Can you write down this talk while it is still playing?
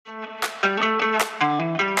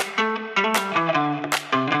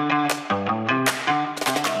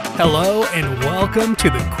Hello and welcome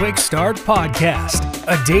to the Quick Start Podcast,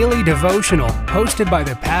 a daily devotional hosted by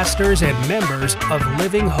the pastors and members of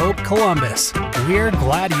Living Hope Columbus. We're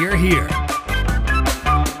glad you're here.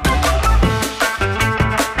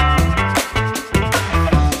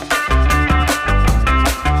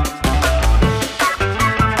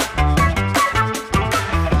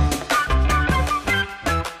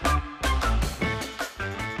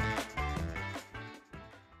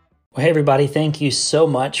 Well, hey everybody, thank you so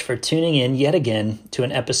much for tuning in yet again to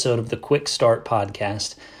an episode of the Quick Start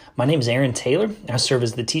Podcast. My name is Aaron Taylor. I serve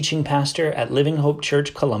as the teaching pastor at Living Hope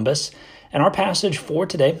Church Columbus, and our passage for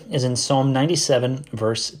today is in Psalm 97,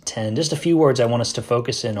 verse 10. Just a few words I want us to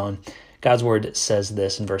focus in on. God's word says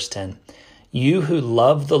this in verse 10. You who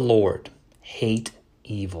love the Lord hate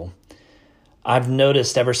evil. I've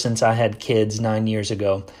noticed ever since I had kids 9 years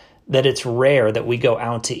ago that it's rare that we go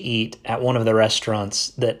out to eat at one of the restaurants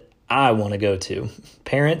that I want to go to.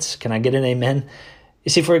 Parents, can I get an amen? You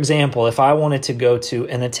see, for example, if I wanted to go to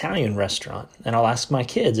an Italian restaurant, and I'll ask my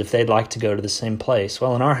kids if they'd like to go to the same place.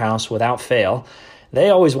 Well, in our house, without fail, they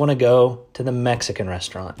always want to go to the Mexican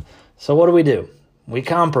restaurant. So what do? We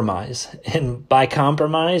compromise. And by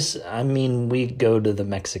compromise, I mean we go to the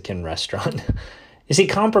Mexican restaurant. You see,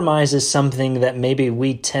 compromise is something that maybe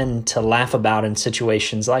we tend to laugh about in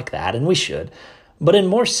situations like that, and we should. But in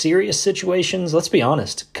more serious situations, let's be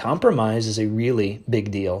honest, compromise is a really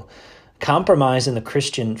big deal. Compromise in the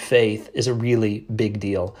Christian faith is a really big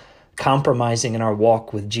deal. Compromising in our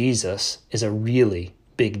walk with Jesus is a really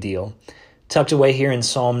big deal. Tucked away here in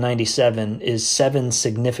Psalm 97 is 7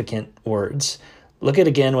 significant words. Look at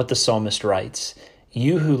again what the psalmist writes.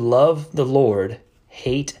 You who love the Lord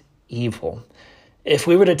hate evil. If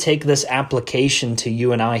we were to take this application to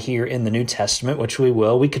you and I here in the New Testament, which we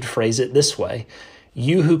will, we could phrase it this way.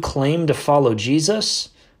 You who claim to follow Jesus,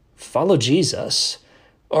 follow Jesus.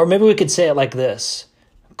 Or maybe we could say it like this.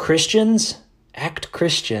 Christians, act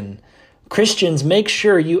Christian. Christians, make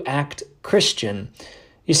sure you act Christian.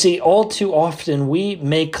 You see, all too often we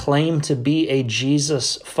may claim to be a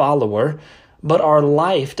Jesus follower, but our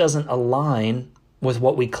life doesn't align with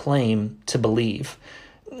what we claim to believe.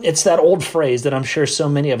 It's that old phrase that I'm sure so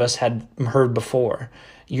many of us had heard before.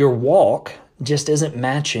 Your walk just isn't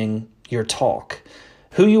matching your talk.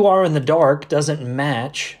 Who you are in the dark doesn't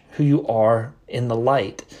match who you are in the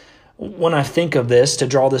light. When I think of this, to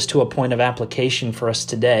draw this to a point of application for us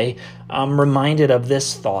today, I'm reminded of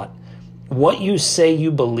this thought. What you say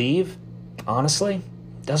you believe, honestly,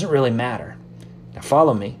 doesn't really matter. Now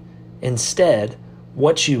follow me. Instead,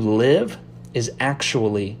 what you live is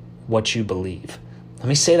actually what you believe. Let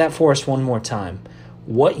me say that for us one more time.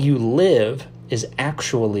 What you live is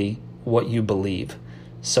actually what you believe.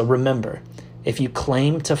 So remember, if you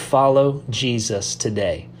claim to follow Jesus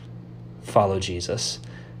today, follow Jesus.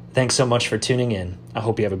 Thanks so much for tuning in. I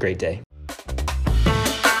hope you have a great day.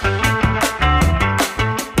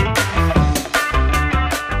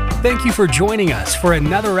 Thank you for joining us for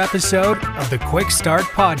another episode of the Quick Start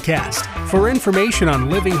Podcast. For information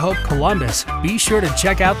on Living Hope Columbus, be sure to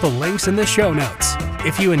check out the links in the show notes.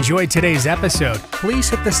 If you enjoyed today's episode, please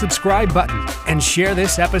hit the subscribe button and share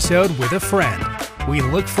this episode with a friend. We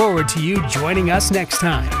look forward to you joining us next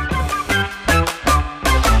time.